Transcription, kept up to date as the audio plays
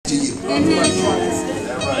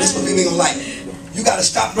This is what people ain't gonna like. You got to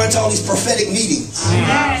stop running to all these prophetic meetings.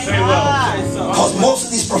 Because most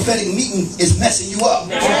of these prophetic meetings is messing you up.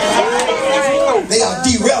 They are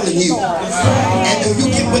derailing you. And when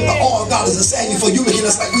you get with the oil God is assigning you for, you look at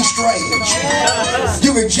us like we strange.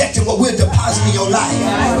 You're rejecting what we're depositing in your life.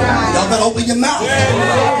 Y'all better open your mouth.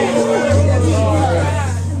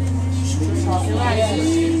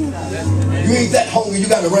 You ain't that hungry, you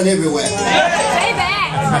got to run everywhere. Say that.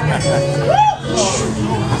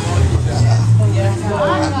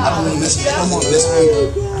 I don't want to mess with you. I don't want to mess with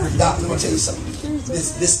you. Doc, let me tell you something.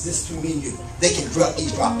 This between me and you, they can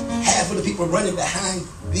eavesdrop. Half of the people running behind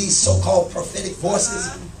these so-called prophetic voices,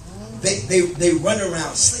 they run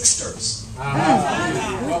around slicksters.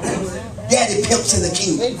 Daddy pimps in the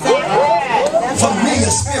kingdom. Familiar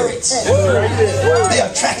spirits. They are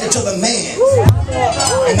attracted to the man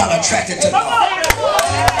and not attracted to God.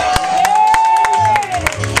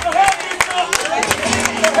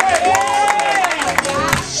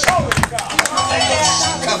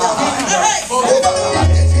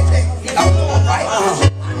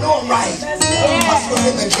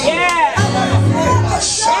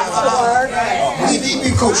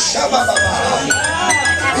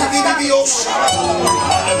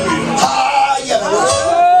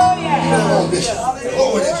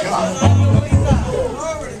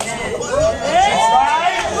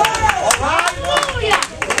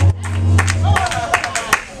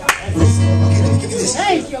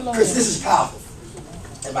 Chris, this is powerful.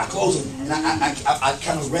 And by closing, and I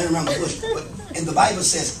kind of ran around the bush, but and the Bible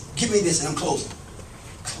says, give me this and I'm closing.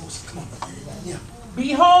 Close, come on. Yeah.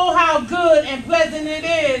 Behold how good and pleasant it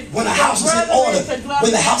is. When a house is in order,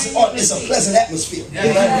 when the house is in order, it's a pleasant atmosphere.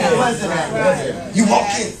 You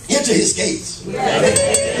walk in, enter his gates.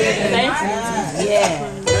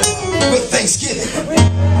 With thanksgiving.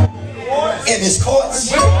 In his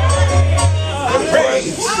courts. With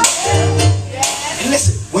praise. And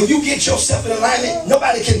listen, when you get yourself in alignment,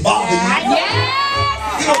 nobody can bother you.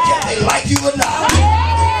 You don't care if they like you or not.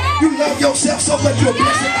 You love yourself so much you're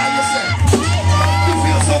blessed by yourself. You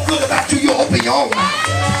feel so good about you, you open your own mouth.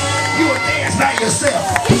 You will dance by yourself.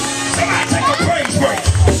 Somebody take a praise break.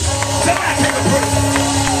 Somebody take a praise break.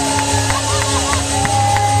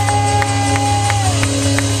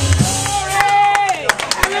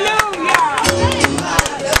 Hallelujah.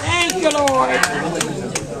 Thank you, Lord.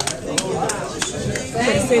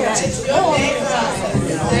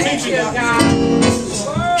 Thank you, God.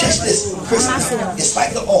 Catch this, Chris. It's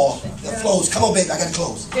like the oil that flows. Come on, baby, I gotta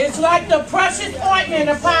close. It's like the precious ointment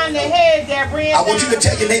upon the head that brings. I want you to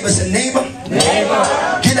tell your neighbor, say, neighbor,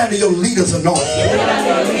 get under your leader's anointing.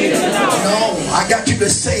 No, I got you to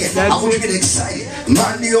say it. I want you to get excited.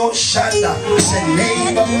 Mandio Shanda. Say,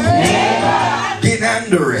 neighbor, get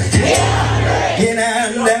under it. Get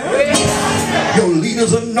under your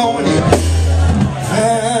leader's anointing.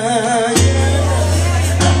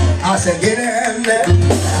 I said, get in there.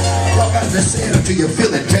 Y'all got to say it until you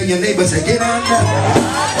feel it. Tell your neighbor, say, get in there.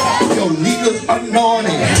 Your leader's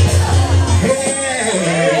anointing.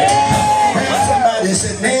 Hey, somebody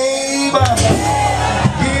say, neighbor,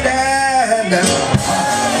 get in there.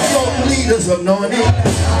 Your leader's anointing.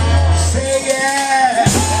 Say yeah.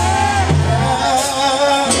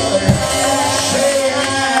 Say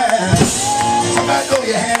yeah. Somebody throw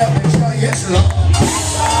your hand up and shout, yes, Lord.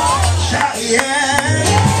 Shout yeah.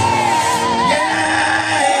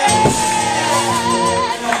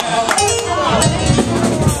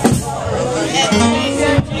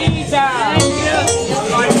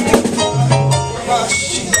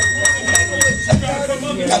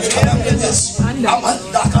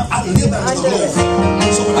 I live under the glory.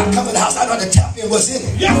 So when I come in the house, I know how to tap in what's in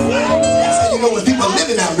it. That's how you know when people are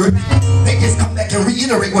living under it, they just come back and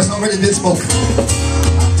reiterate what's already been spoken.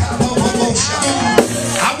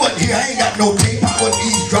 I wasn't here, I ain't got no tape, I wasn't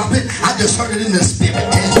eavesdropping. I just heard it in the spirit.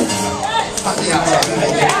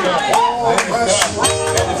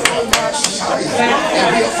 And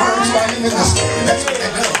reaffirms by him in the spirit. That's what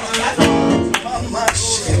that does.